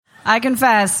I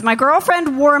confess, my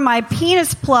girlfriend wore my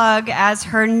penis plug as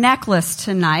her necklace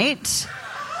tonight,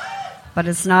 but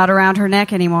it's not around her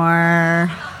neck anymore.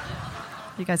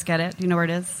 You guys get it? Do you know where it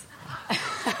is?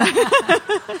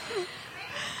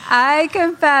 I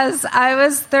confess, I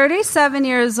was 37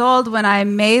 years old when I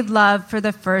made love for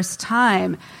the first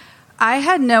time. I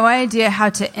had no idea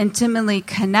how to intimately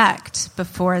connect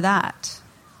before that.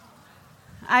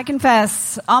 I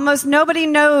confess, almost nobody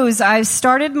knows I've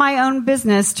started my own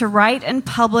business to write and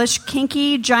publish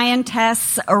kinky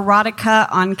giantess erotica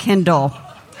on Kindle.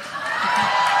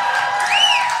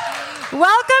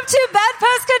 Welcome to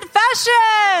Bedpost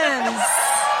Confessions!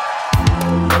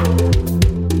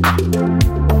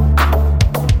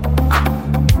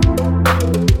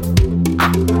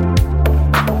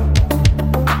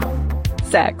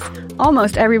 Sex.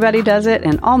 Almost everybody does it,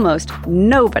 and almost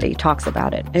nobody talks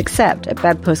about it, except at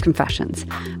Bedpost Confessions,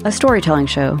 a storytelling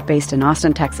show based in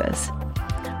Austin, Texas.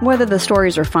 Whether the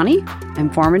stories are funny,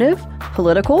 informative,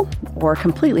 political, or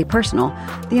completely personal,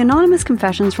 the anonymous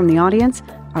confessions from the audience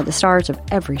are the stars of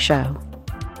every show.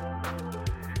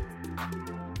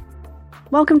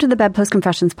 Welcome to the Bedpost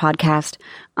Confessions podcast.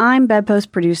 I'm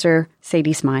Bedpost producer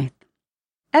Sadie Smythe.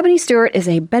 Ebony Stewart is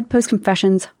a Bedpost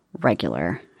Confessions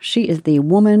regular. She is the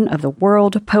Woman of the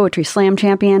World Poetry Slam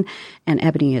champion, and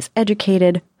Ebony is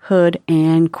educated, hood,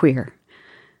 and queer.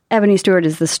 Ebony Stewart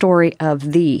is the story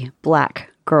of the black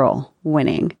girl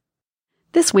winning.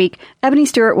 This week, Ebony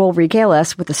Stewart will regale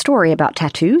us with a story about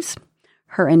tattoos,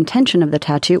 her intention of the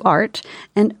tattoo art,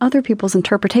 and other people's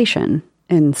interpretation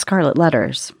in scarlet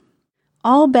letters.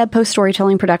 All Bedpost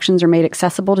storytelling productions are made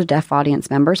accessible to deaf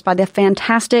audience members by the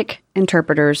fantastic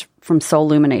interpreters from Soul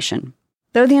Illumination.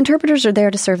 Though the interpreters are there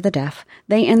to serve the deaf,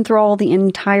 they enthrall the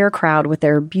entire crowd with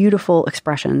their beautiful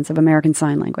expressions of American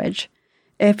Sign Language.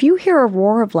 If you hear a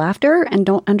roar of laughter and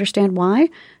don't understand why,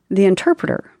 the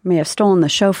interpreter may have stolen the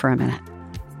show for a minute.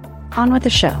 On with the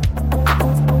show.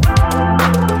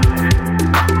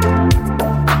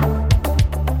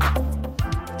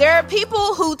 There are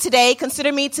people who today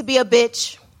consider me to be a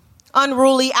bitch,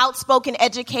 unruly, outspoken,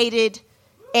 educated,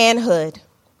 and hood.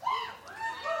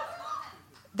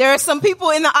 There are some people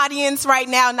in the audience right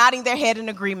now nodding their head in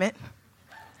agreement.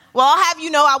 Well, I'll have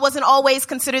you know I wasn't always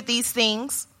considered these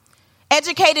things.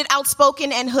 Educated,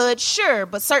 outspoken, and hood, sure,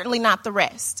 but certainly not the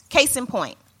rest. Case in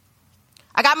point.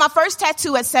 I got my first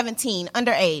tattoo at 17,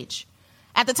 underage.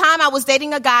 At the time, I was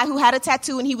dating a guy who had a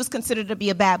tattoo and he was considered to be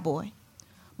a bad boy.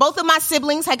 Both of my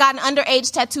siblings had gotten underage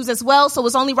tattoos as well, so it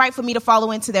was only right for me to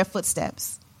follow into their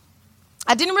footsteps.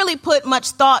 I didn't really put much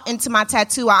thought into my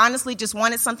tattoo. I honestly just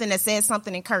wanted something that said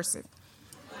something in cursive.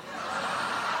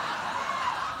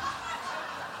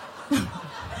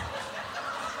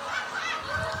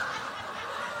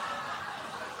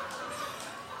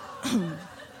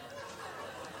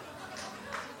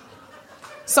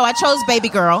 So I chose Baby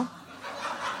Girl,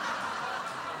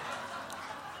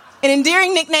 an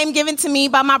endearing nickname given to me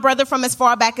by my brother from as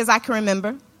far back as I can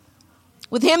remember.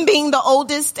 With him being the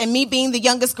oldest and me being the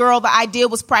youngest girl, the idea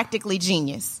was practically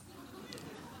genius.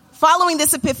 Following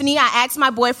this epiphany, I asked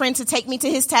my boyfriend to take me to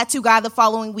his tattoo guy the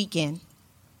following weekend.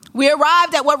 We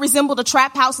arrived at what resembled a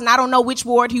trap house in I don't know which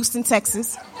ward, Houston,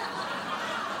 Texas.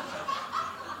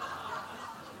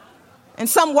 And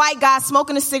some white guy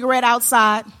smoking a cigarette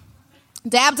outside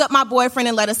dabbed up my boyfriend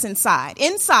and let us inside.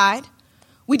 Inside,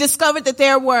 we discovered that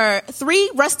there were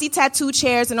 3 rusty tattoo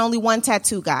chairs and only one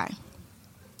tattoo guy.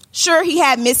 Sure, he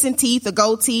had missing teeth, a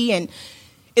goatee, and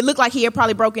it looked like he had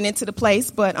probably broken into the place,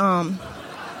 but I'll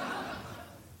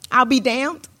be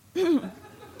damned.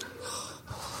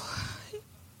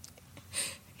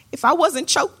 If I wasn't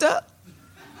choked up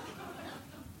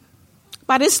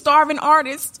by this starving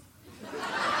artist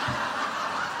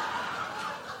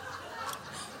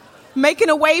making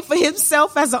a way for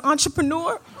himself as an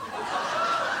entrepreneur.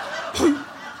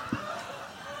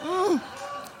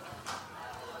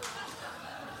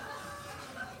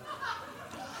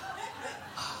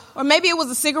 Or maybe it was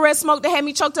a cigarette smoke that had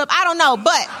me choked up. I don't know,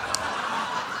 but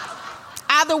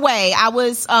either way, I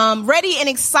was ready and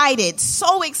excited,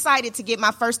 so excited to get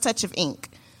my first touch of ink.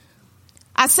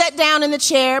 I sat down in the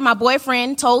chair. My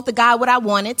boyfriend told the guy what I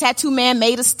wanted. Tattoo man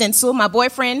made a stencil. My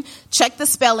boyfriend checked the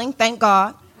spelling, thank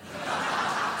God.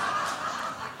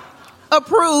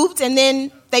 Approved, and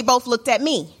then they both looked at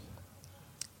me.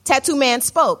 Tattoo man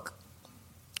spoke.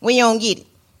 "When you don't get it."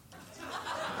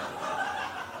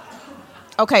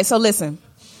 Okay, so listen.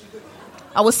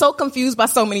 I was so confused by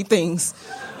so many things.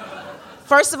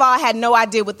 First of all, I had no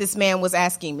idea what this man was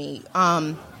asking me.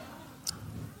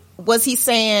 Was he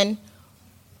saying,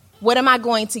 what am I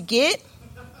going to get?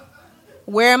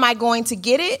 Where am I going to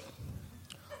get it?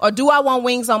 Or do I want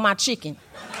wings on my chicken?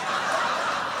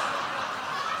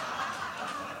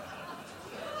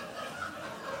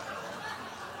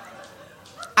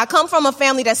 I come from a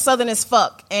family that's Southern as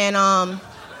fuck, and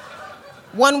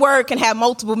one word can have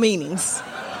multiple meanings.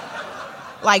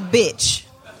 Like bitch.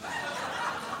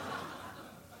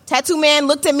 Tattoo man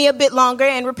looked at me a bit longer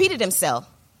and repeated himself.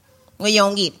 Well, you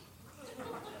don't get it.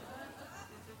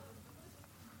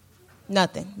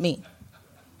 Nothing, me.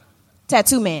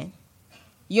 Tattoo man,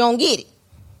 you don't get it.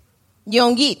 You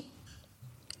don't get it.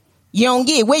 You don't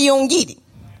get it. Where you don't get it?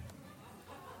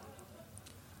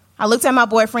 I looked at my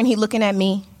boyfriend, he looking at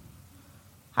me.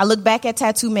 I looked back at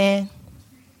Tattoo man,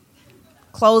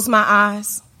 closed my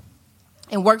eyes,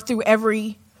 and worked through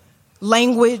every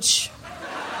language,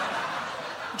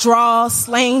 draw,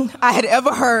 slang I had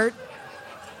ever heard.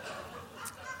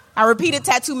 I repeated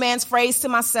Tattoo man's phrase to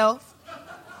myself.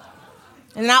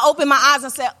 And then I opened my eyes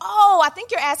and said, oh, I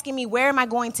think you're asking me where am I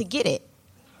going to get it?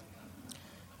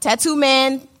 Tattoo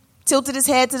man tilted his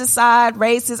head to the side,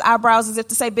 raised his eyebrows as if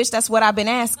to say, bitch, that's what I've been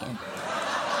asking.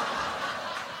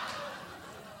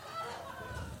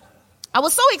 I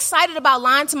was so excited about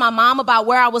lying to my mom about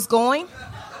where I was going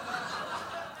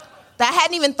that I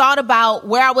hadn't even thought about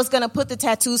where I was going to put the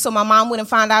tattoo so my mom wouldn't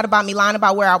find out about me lying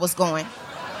about where I was going.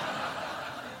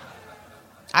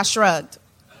 I shrugged.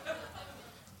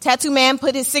 Tattoo man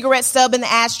put his cigarette stub in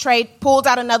the ashtray, pulled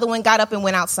out another one, got up and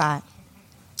went outside.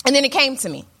 And then it came to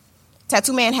me.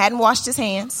 Tattoo man hadn't washed his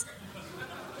hands.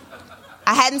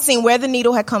 I hadn't seen where the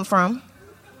needle had come from.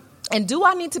 And do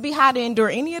I need to be high to endure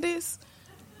any of this?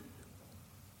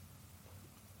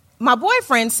 My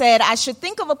boyfriend said I should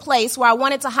think of a place where I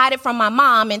wanted to hide it from my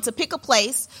mom and to pick a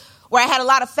place where I had a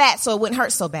lot of fat so it wouldn't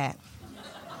hurt so bad.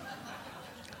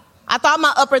 I thought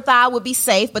my upper thigh would be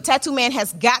safe, but Tattoo man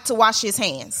has got to wash his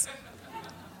hands.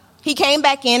 He came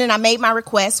back in and I made my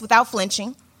request without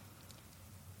flinching.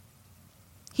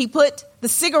 He put the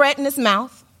cigarette in his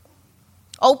mouth,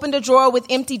 opened a drawer with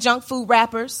empty junk food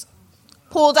wrappers,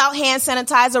 pulled out hand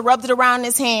sanitizer, rubbed it around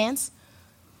his hands,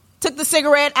 took the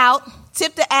cigarette out,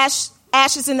 tipped the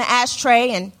ashes in the ashtray,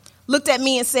 and looked at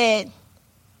me and said,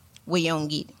 well, you don't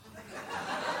get it.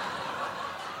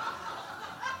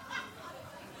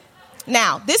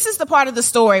 Now, this is the part of the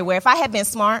story where if I had been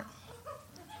smart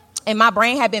and my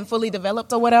brain had been fully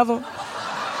developed or whatever,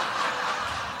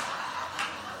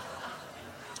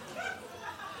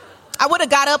 I would have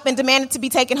got up and demanded to be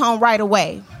taken home right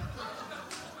away.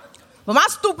 But my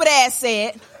stupid ass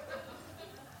said,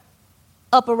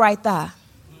 upper right thigh.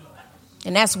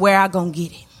 And that's where I gonna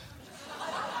get it.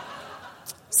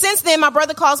 Since then, my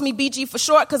brother calls me BG for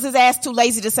short because his ass too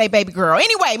lazy to say baby girl.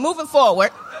 Anyway, moving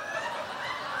forward.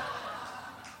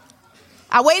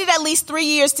 I waited at least 3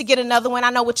 years to get another one. I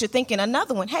know what you're thinking.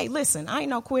 Another one. Hey, listen, I ain't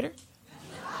no quitter.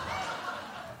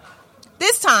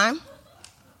 This time,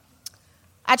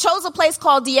 I chose a place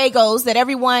called Diego's that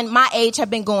everyone my age had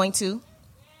been going to.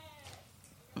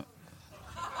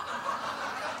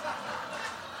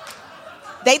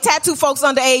 They tattoo folks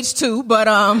underage too, but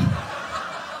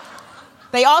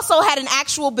they also had an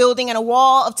actual building and a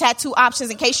wall of tattoo options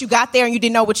in case you got there and you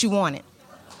didn't know what you wanted.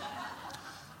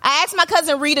 I asked my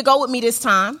cousin Ree to go with me this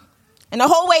time. And the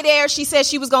whole way there, she said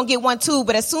she was going to get one too.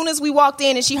 But as soon as we walked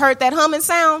in and she heard that humming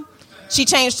sound, she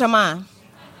changed her mind.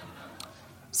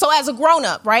 So as a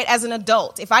grown-up, right, as an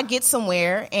adult, if I get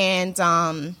somewhere and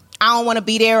I don't want to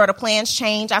be there or the plans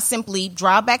change, I simply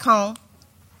drive back home,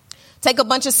 take a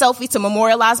bunch of selfies to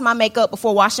memorialize my makeup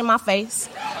before washing my face,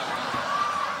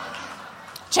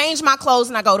 change my clothes,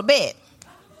 and I go to bed.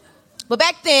 But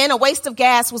back then, a waste of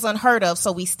gas was unheard of,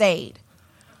 so we stayed.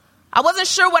 I wasn't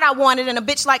sure what I wanted and a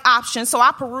bitch like option, so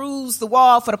I perused the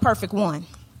wall for the perfect one.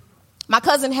 My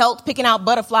cousin helped picking out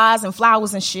butterflies and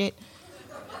flowers and shit.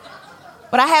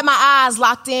 But I had my eyes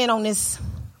locked in on this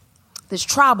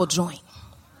tribal joint.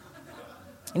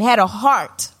 And it had a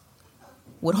heart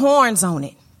with horns on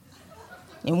it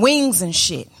and wings and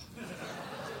shit.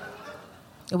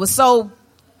 It was so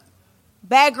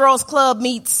Bad Girls Club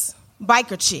meets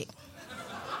biker chick.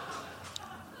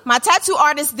 My tattoo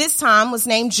artist this time was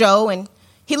named Joe, and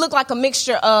he looked like a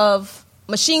mixture of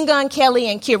Machine Gun Kelly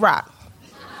and Kid Rock.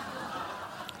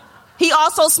 He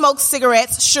also smoked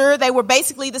cigarettes. Sure, they were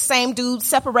basically the same dude,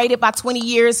 separated by 20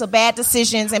 years of bad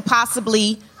decisions and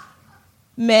possibly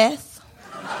meth.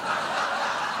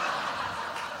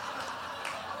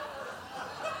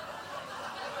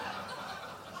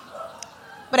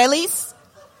 But at least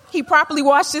he properly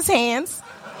washed his hands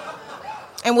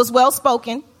and was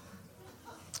well-spoken.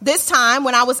 This time,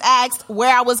 when I was asked where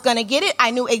I was going to get it,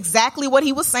 I knew exactly what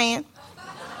he was saying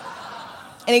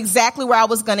and exactly where I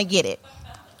was going to get it.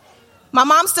 My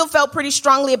mom still felt pretty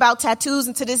strongly about tattoos,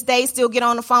 and to this day still get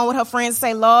on the phone with her friends and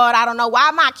say, Lord, I don't know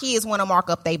why my kids want to mark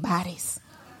up their bodies.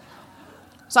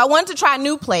 So I wanted to try a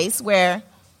new place where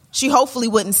she hopefully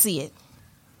wouldn't see it.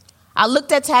 I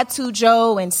looked at Tattoo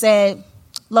Joe and said,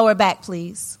 lower back,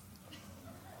 please.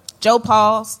 Joe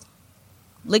paused,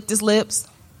 licked his lips,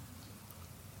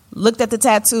 looked at the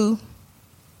tattoo,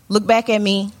 looked back at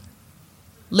me,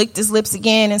 licked his lips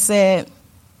again and said,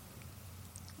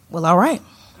 well, all right.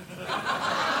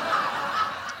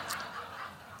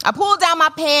 I pulled down my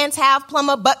pants, half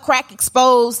plumber, butt crack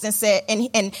exposed, and said,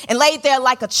 and laid there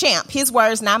like a champ. His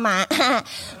words, not mine.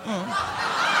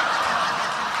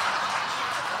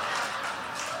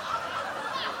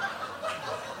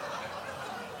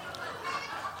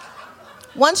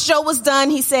 Once Joe was done,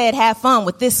 he said, have fun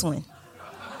with this one.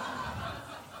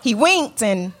 He winked,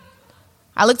 and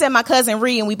I looked at my cousin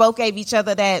Ree, and we both gave each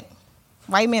other that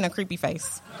white man a creepy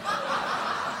face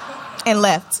and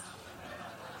left.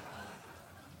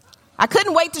 I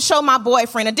couldn't wait to show my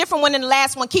boyfriend, a different one than the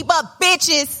last one. Keep up,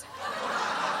 bitches.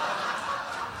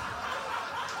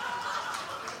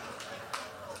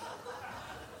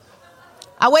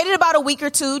 I waited about a week or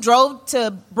two, drove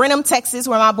to Brenham, Texas,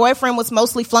 where my boyfriend was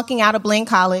mostly flunking out of Blaine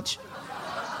College.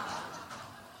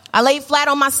 I laid flat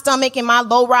on my stomach in my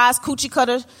low-rise coochie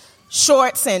cutter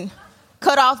shorts and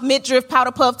cut off midriff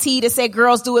powder puff tee that said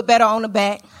girls do it better on the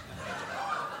back.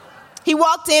 He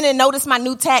walked in and noticed my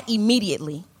new tat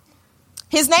immediately.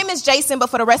 His name is Jason, but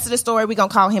for the rest of the story, we're going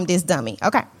to call him this dummy.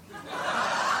 Okay.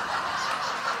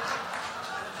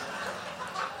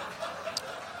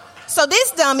 So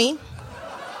this dummy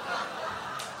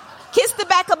kissed the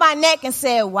back of my neck and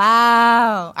said,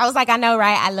 wow. I was like, I know,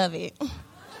 right? I love it.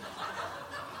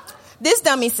 This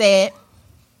dummy said,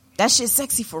 that shit's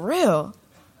sexy for real.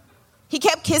 He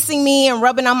kept kissing me and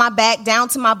rubbing on my back, down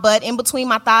to my butt, in between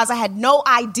my thighs. I had no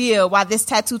idea why this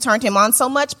tattoo turned him on so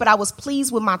much, but I was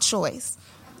pleased with my choice.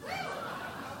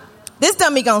 This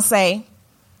dummy gonna say,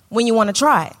 when you want to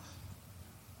try it?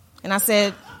 And I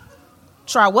said,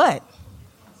 try what?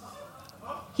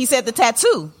 He said, the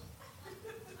tattoo.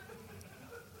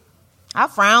 I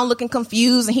frowned, looking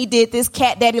confused, and he did this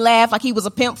cat daddy laugh like he was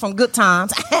a pimp from Good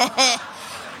Times.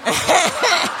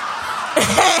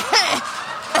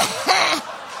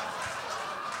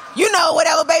 You know,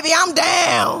 whatever, baby, I'm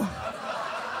down.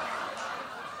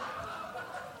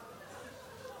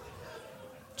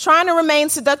 Trying to remain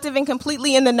seductive and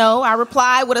completely in the know, I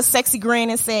replied with a sexy grin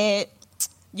and said,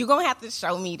 you're going to have to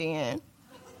show me then.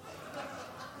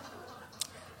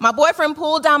 My boyfriend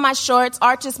pulled down my shorts,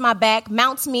 arches my back,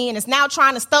 mounts me, and is now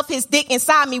trying to stuff his dick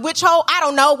inside me. Which hole? I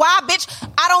don't know. Why, bitch?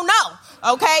 I don't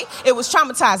know. Okay? It was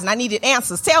traumatizing. I needed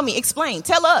answers. Tell me, explain,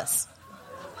 tell us.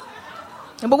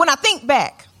 But when I think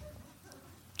back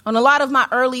on a lot of my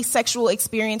early sexual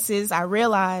experiences, I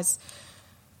realized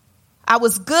I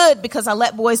was good because I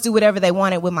let boys do whatever they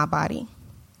wanted with my body.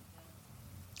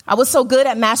 I was so good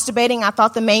at masturbating, I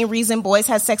thought the main reason boys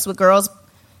had sex with girls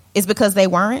is because they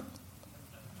weren't.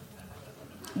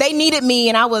 They needed me,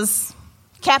 and I was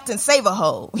Captain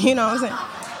Save-A-Hole. You know what I'm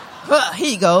saying? Here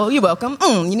you go. You're welcome.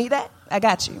 You need that? I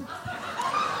got you.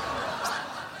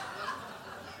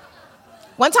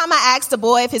 One time I asked a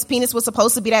boy if his penis was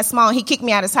supposed to be that small, and he kicked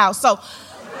me out of his house. So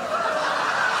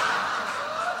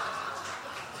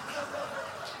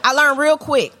I learned real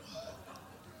quick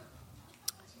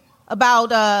about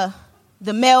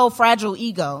the male fragile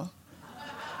ego.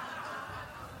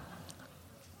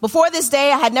 Before this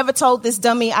day, I had never told this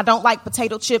dummy I don't like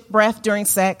potato chip breath during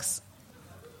sex,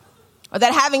 or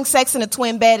that having sex in a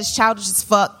twin bed is childish as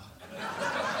fuck,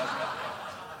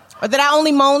 or that I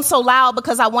only moaned so loud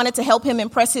because I wanted to help him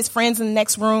impress his friends in the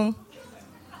next room.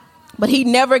 But he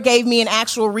never gave me an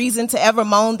actual reason to ever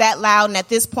moan that loud, and at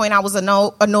this point I was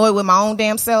annoyed with my own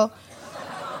damn self.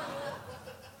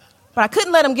 But I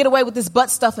couldn't let him get away with this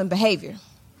butt-stuffing behavior.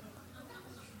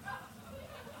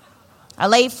 I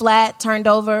laid flat, turned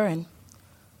over, and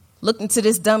looked into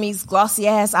this dummy's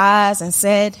glossy-ass eyes and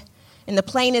said, in the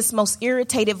plainest, most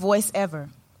irritated voice ever,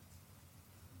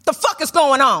 "The fuck is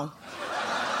going on?"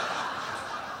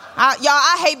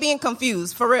 I hate being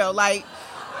confused, for real. Like,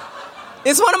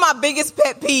 it's one of my biggest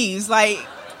pet peeves. Like,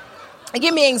 it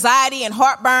gives me anxiety and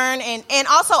heartburn, and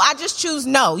also I just choose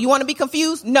no. You want to be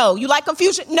confused? No. You like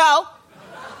confusion? No.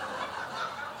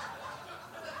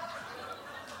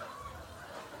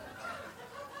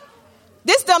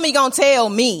 This dummy gonna tell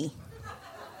me,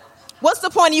 what's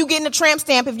the point of you getting a tramp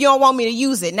stamp if you don't want me to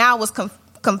use it? Now I was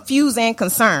confused and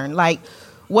concerned. Like,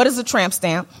 what is a tramp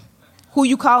stamp? Who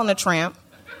you calling a tramp?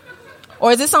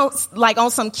 Or is this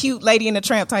on some cute Lady and the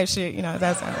Tramp type shit? You know,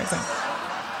 that's what I'm saying.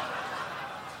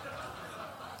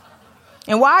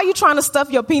 And why are you trying to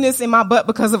stuff your penis in my butt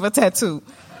because of a tattoo?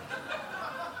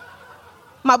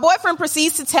 My boyfriend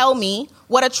proceeds to tell me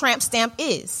what a tramp stamp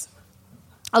is.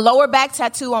 A lower back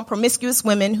tattoo on promiscuous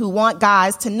women who want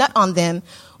guys to nut on them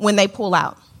when they pull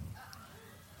out.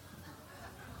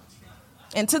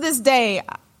 And to this day,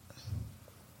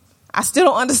 I still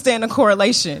don't understand the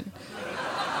correlation.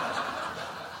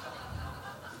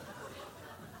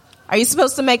 Are you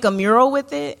supposed to make a mural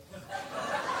with it?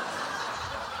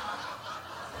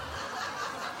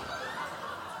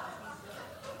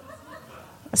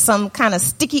 Some kind of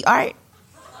sticky art?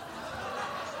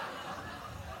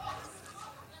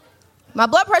 My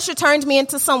blood pressure turned me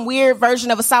into some weird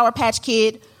version of a Sour Patch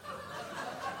Kid.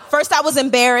 First I was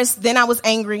embarrassed, then I was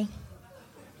angry.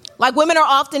 Like women are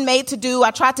often made to do,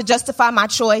 I tried to justify my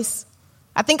choice.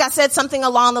 I think I said something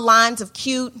along the lines of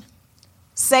cute,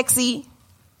 sexy.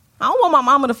 I don't want my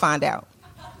mama to find out.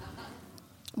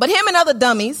 But him and other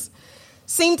dummies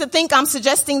seem to think I'm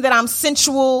suggesting that I'm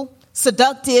sensual,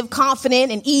 seductive,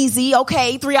 confident, and easy.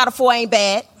 Okay, 3 out of 4 ain't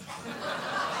bad.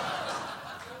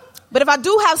 But if I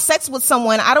do have sex with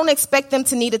someone, I don't expect them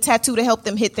to need a tattoo to help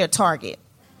them hit their target.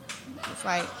 It's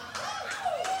like...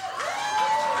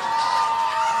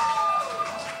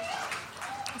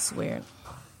 it's weird.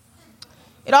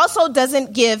 It also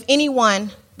doesn't give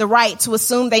anyone the right to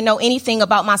assume they know anything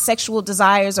about my sexual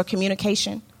desires or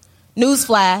communication.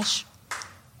 Newsflash,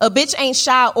 a bitch ain't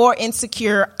shy or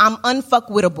insecure. I'm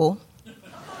unfuckwittable.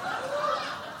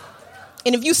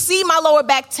 And if you see my lower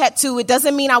back tattoo, it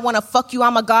doesn't mean I want to fuck you.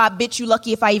 I'm a god, bitch. You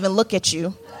lucky if I even look at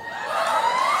you.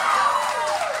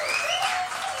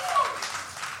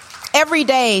 Every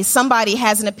day, somebody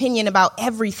has an opinion about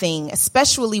everything,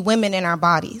 especially women in our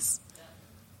bodies.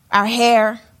 Our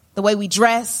hair, the way we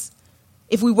dress,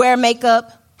 if we wear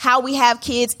makeup, how we have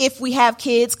kids, if we have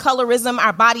kids, colorism,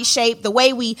 our body shape, the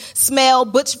way we smell,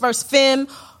 butch versus femme.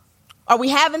 Are we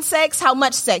having sex? How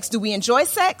much sex? Do we enjoy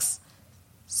sex?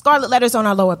 Scarlet letters on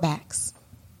our lower backs.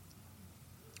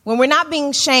 When we're not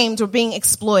being shamed, we're being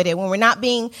exploited. When we're not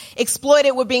being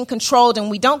exploited, we're being controlled. And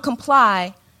we don't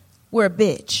comply, we're a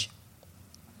bitch.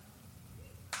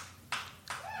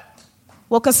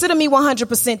 Well, consider me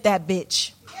 100% that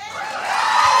bitch.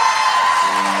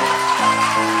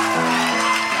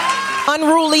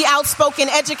 Unruly, outspoken,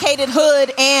 educated,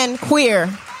 hood, and queer.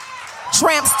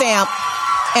 Tramp stamp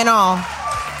and all.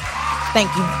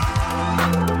 Thank you.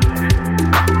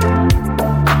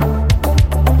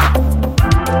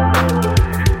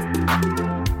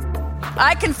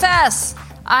 I confess,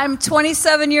 I'm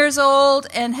 27 years old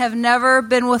and have never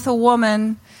been with a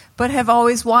woman, but have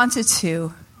always wanted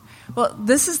to. Well,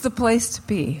 this is the place to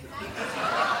be.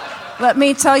 Let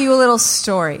me tell you a little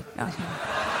story.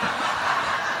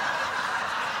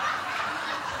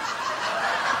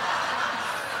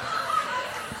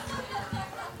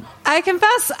 I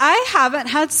confess, I haven't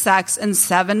had sex in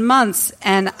 7 months,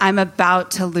 and I'm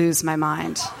about to lose my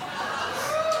mind.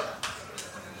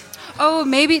 Oh,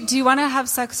 maybe, do you want to have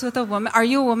sex with a woman? Are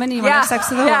you a woman? Do you want to have sex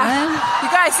with a woman? You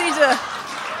guys need to...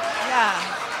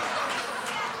 Yeah.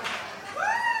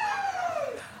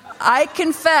 I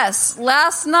confess,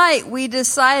 last night we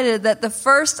decided that the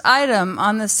first item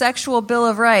on the Sexual Bill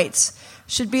of Rights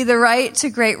should be the right to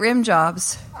great rim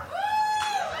jobs.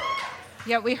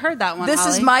 Yeah, we heard that one, This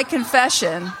Holly. is my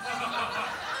confession.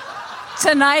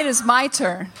 Tonight is my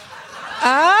turn.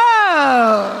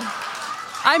 Oh.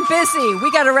 I'm busy.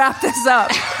 We got to wrap this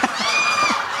up.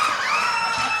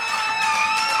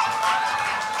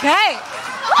 Okay.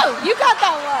 Oh, you got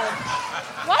that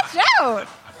one. Watch out.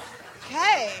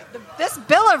 Okay. This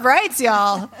Bill of Rights,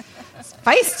 y'all. It's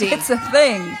feisty. It's a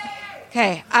thing.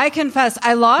 Okay, I confess,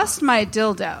 I lost my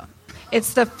dildo.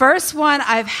 It's the first one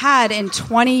I've had in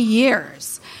 20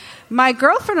 years. My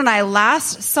girlfriend and I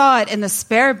last saw it in the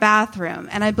spare bathroom,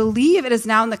 and I believe it is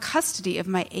now in the custody of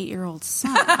my 8-year-old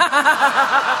son.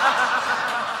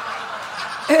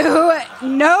 Who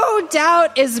no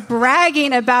doubt is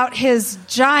bragging about his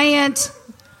giant ...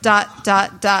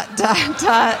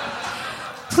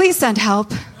 Please send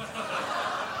help.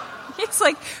 He's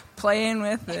like playing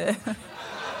with it.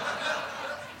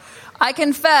 I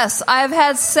confess, I've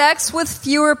had sex with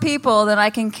fewer people than I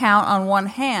can count on one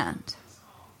hand.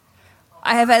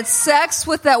 I have had sex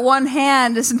with that one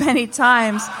hand as many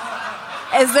times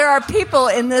as there are people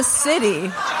in this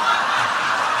city.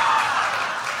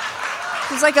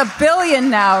 There's like 1 billion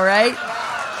now, right?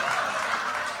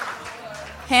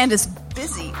 Hand is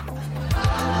busy.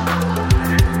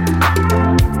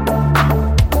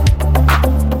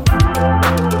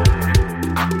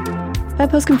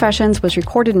 Bedpost Confessions was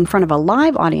recorded in front of a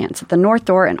live audience at the North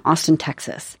Door in Austin,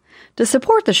 Texas. To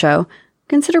support the show,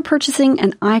 consider purchasing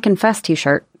an I Confess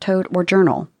t-shirt, tote, or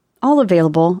journal. All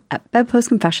available at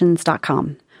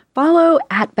bedpostconfessions.com. Follow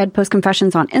at Bedpost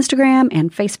Confessions on Instagram and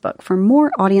Facebook for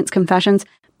more audience confessions.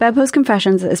 Bedpost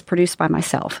Confessions is produced by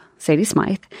myself, Sadie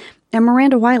Smythe, and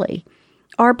Miranda Wiley.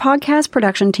 Our podcast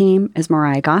production team is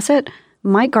Mariah Gossett,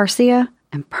 Mike Garcia,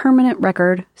 and Permanent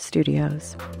Record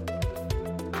Studios.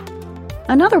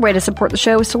 Another way to support the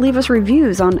show is to leave us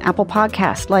reviews on Apple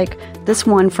Podcasts, like this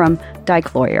one from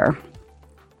Dyke Lawyer.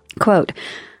 Quote,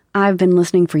 I've been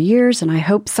listening for years, and I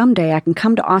hope someday I can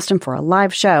come to Austin for a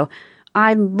live show.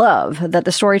 I love that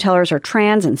the storytellers are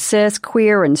trans and cis,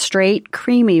 queer and straight,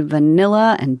 creamy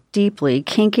vanilla and deeply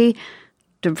kinky,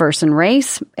 diverse in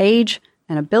race, age,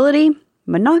 and ability,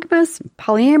 monogamous,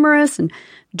 polyamorous, and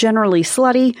generally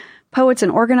slutty, poets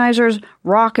and organizers,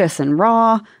 raucous and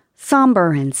raw,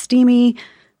 somber and steamy.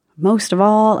 Most of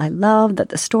all, I love that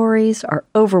the stories are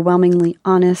overwhelmingly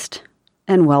honest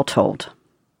and well told.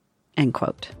 End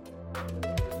quote.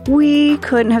 We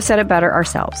couldn't have said it better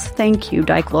ourselves. Thank you,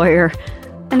 Dyke Lawyer.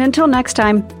 And until next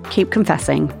time, keep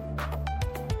confessing.